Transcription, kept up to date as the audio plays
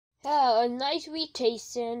A nice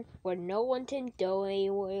tasting where no one can go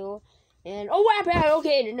anywhere. And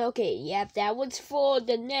okay, yep, that was for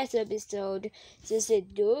the next episode. Since it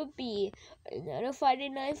will be another Friday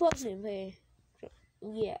Night Funkin' play.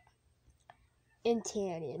 Yeah. In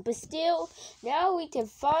Tannin. But still, now we can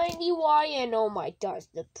finally why and oh my gosh,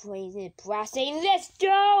 the plane is blasting. Let's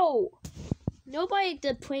go! Nobody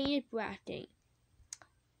the plane is blasting.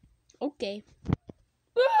 Okay.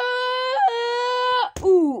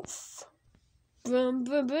 Oof. Boom,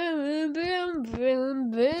 boom, boom, boom,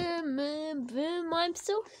 boom, boom, boom, boom. I'm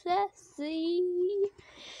so sassy.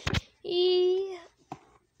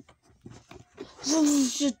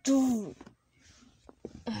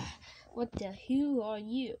 What the hell are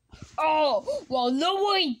you? Oh, well,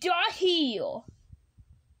 nobody got here.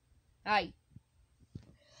 Hey.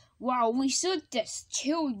 Wow, we should just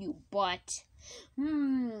kill you, but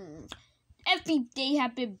every day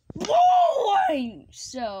have been boring,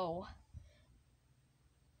 so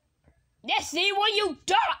let's see what you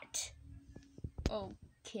got.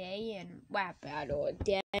 Okay, and rap battle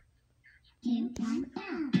again. Can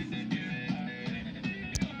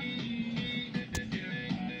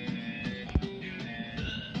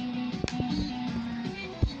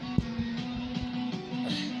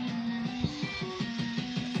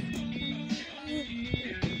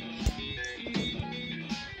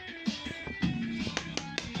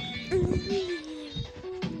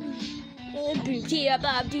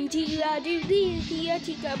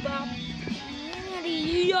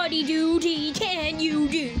you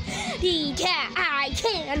do? I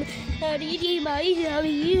can.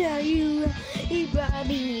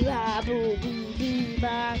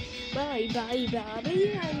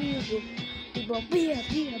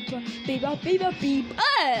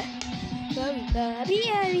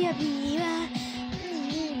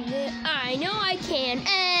 I know I can.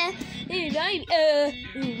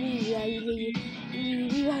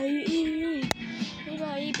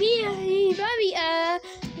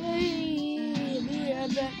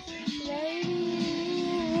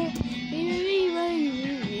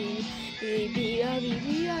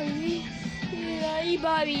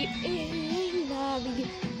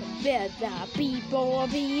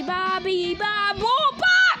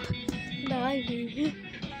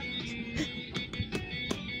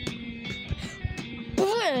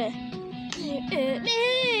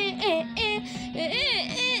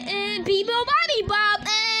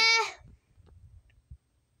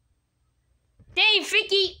 Dang,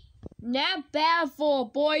 Vicky! Not bad for a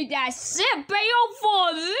boy that's sick, bail for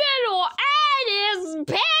a little and is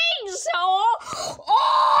paying so.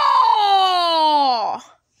 Oh!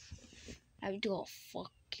 I'm gonna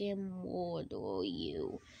fucking murder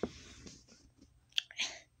you.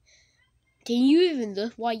 Can you even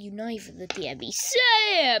look why you not even looking at me?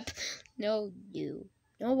 Sip! No, you.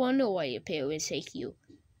 No wonder why your parents hate you.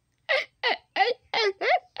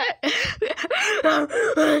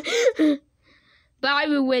 But I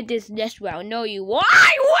will win this next round. No, you won't.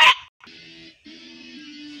 I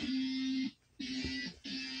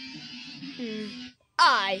win!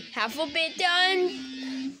 I have forbidden.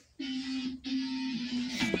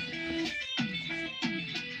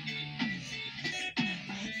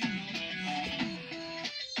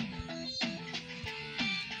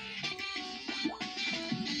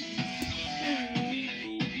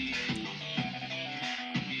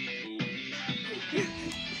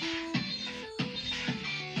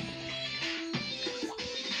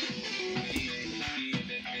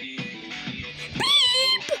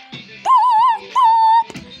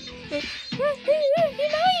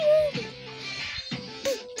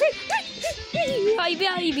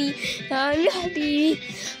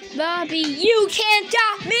 Bobby, you can't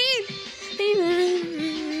stop me!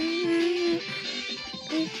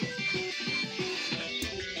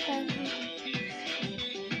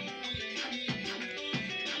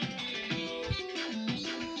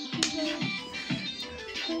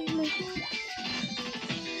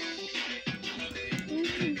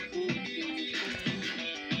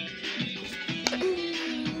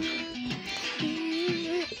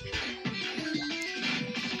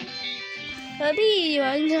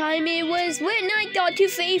 One time it was when I thought to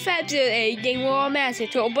face after anything were a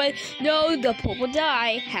massacre, but no, the purple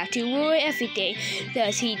dye had to ruin everything.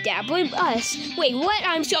 Does he dabble with us? Wait, what?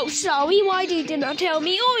 I'm so sorry. Why did you not tell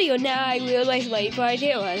me earlier? Now I realize late by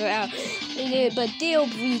tell us. But still,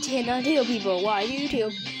 we cannot tell people. Why do you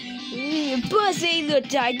tell? But they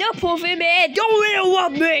look like the perfect man. Don't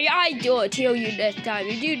interrupt me. I don't tell you next time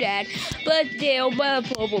you do that. But still, the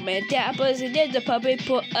purple man that person then the puppet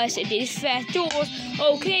put us in these fast doors.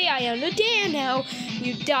 Okay, I understand now.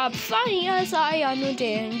 You stop fighting us. I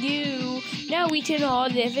understand you. Now we can all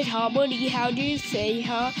live in harmony. How do you say,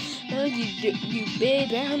 huh? You big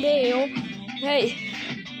brown bear. Hey,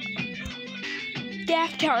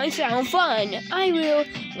 that kind sound fun. I will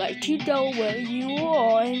let you know where you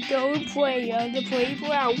are and go and play on the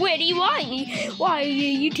playground. Where do you want me? Why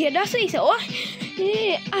you cannot say so?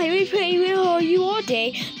 Yeah, I will play with you all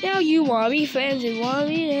day. Now you want to be friends and want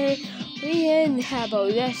me to we how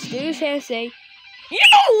about let's do something. You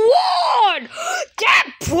won!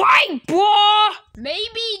 That prank, boy!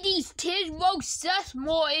 Maybe these kids won't sus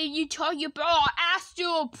more and you talk about our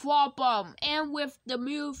astral problem and with the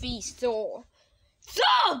movie store. So,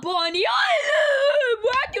 Bonnie, I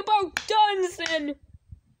what about guns and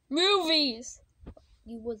movies?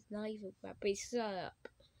 You was not even rapping, shut up.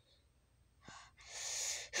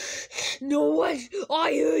 No what?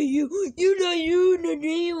 I hear you. You know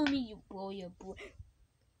me, you boy.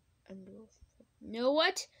 Know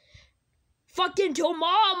what? Fucking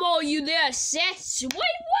tomorrow, you there, sis. Wait, what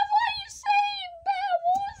are you saying, man?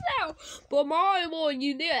 What was that? Tomorrow,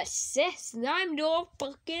 you there, sis. And I'm gonna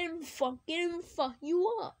fucking fuck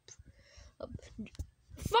you up.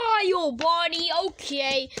 Fire, body,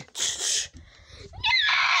 okay.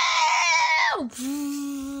 No!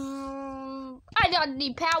 I got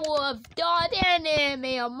the power of God and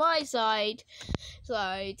anime on my side.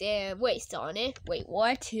 So, damn, waste on it. Wait,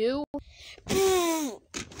 what? Who? Yeah!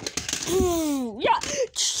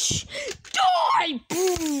 Die!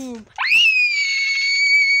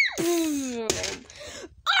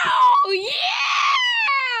 Oh,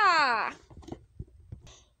 yeah!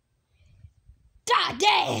 God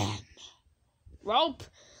damn! Rope,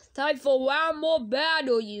 time for one more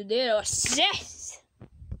battle, you little sis.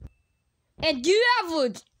 And do you have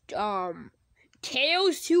a,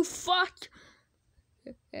 tails to fuck?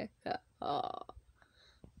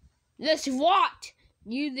 Let's what?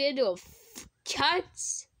 You little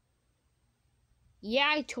cunts. Yeah,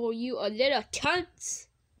 I told you a little cunts.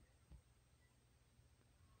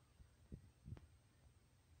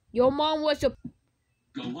 Your mom was a...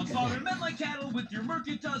 Go on slaughter men like cattle with your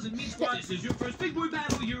mercantile and meat spices. Your first big boy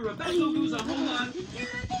battle, you're about to lose a whole lot.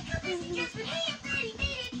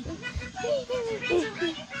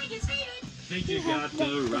 Think you got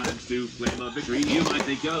the rhymes to claim a victory. You might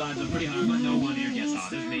think your lines are pretty hard, but no one here gets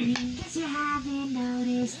hard as me. Guess you haven't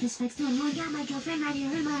noticed this next one. I got my girlfriend right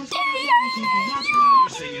here in my You're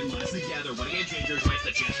singing lines together. What a game changer, twice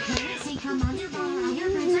the chance for me. Say, come on, your ball,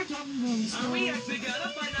 your friends are getting this. We actually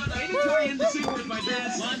gotta find out. I didn't try to sing with my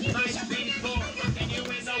dad. One night before, looking you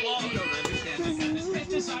in the wall. You don't understand this kind of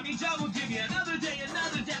spit. This army job will give you another day,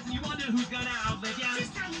 another death, and you wonder who's gonna outlive you.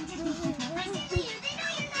 Just trying to be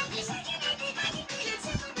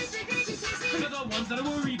For the ones that I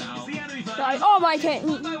worry about, the enemy fight. Sorry. Oh my god.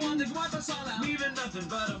 One by one, they wipe us all out, leaving nothing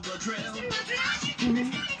but a blood trail.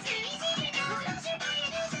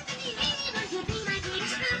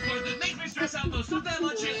 That makes me stress out, though, so that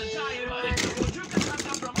much in the tire. But it's the truth that comes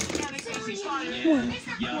out from a mechanic ceasefire.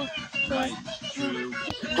 Yeah, right, true.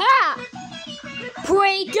 Ha!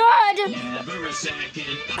 Pretty good. Never a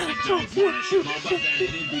second, I don't wanna shoot more, but then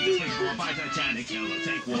it'd be just like war by Titanic, yellow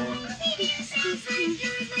tank war.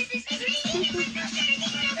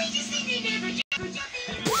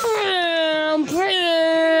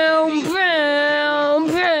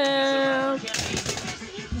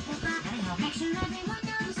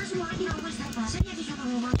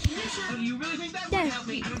 Do you really think that would help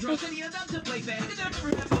me? I don't trust any of them to play fair. Did you ever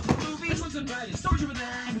remember the movie? This one's a brightest stories over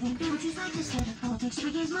there. everything bounces like a state of politics.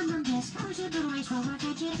 Begins one on this. Scholarship and race while we're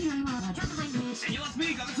catching feeling while I drop behind this. And you lost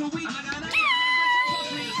me, got it so weak. I'm not gonna the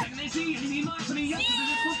second they see anything much to me, up to the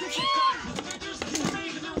difficult picture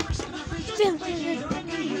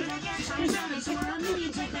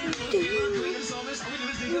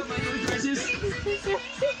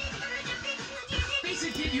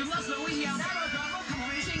Basic kid, you lost the way out. Come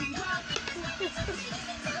on, singing club.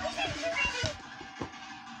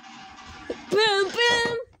 Boom,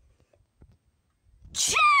 boom.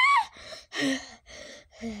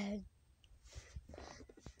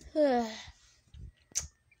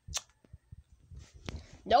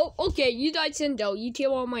 No, okay, you died Sindo. You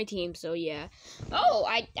two on my team, so yeah. Oh,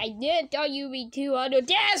 I didn't thought you'd be 200.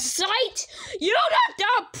 That's sight! You're not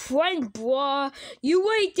that prank, bro. You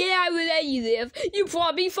ain't there where you live. You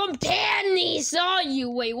probably from Tannies, aren't you?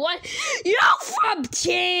 Wait, what? You're from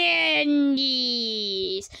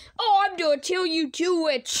Tannies! Oh, I'm gonna kill you too,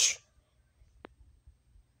 witch.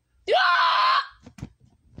 Ah!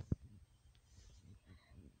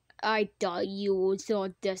 I thought you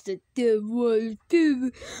thought that's the devil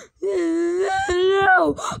too.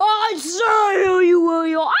 No, I'm sorry, you were. I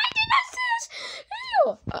did not say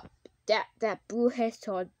this. That blue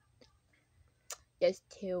headshot. just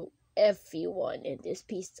kill everyone in this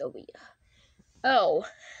pizzeria. Oh,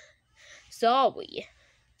 sorry.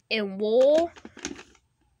 In war,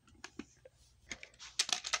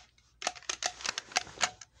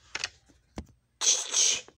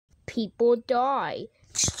 people die.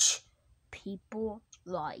 People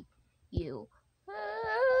like you.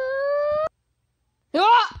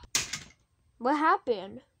 Ah! What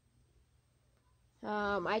happened?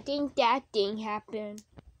 I think that thing happened.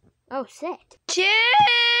 Oh, shit.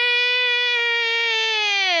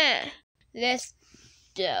 Let's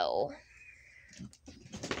go.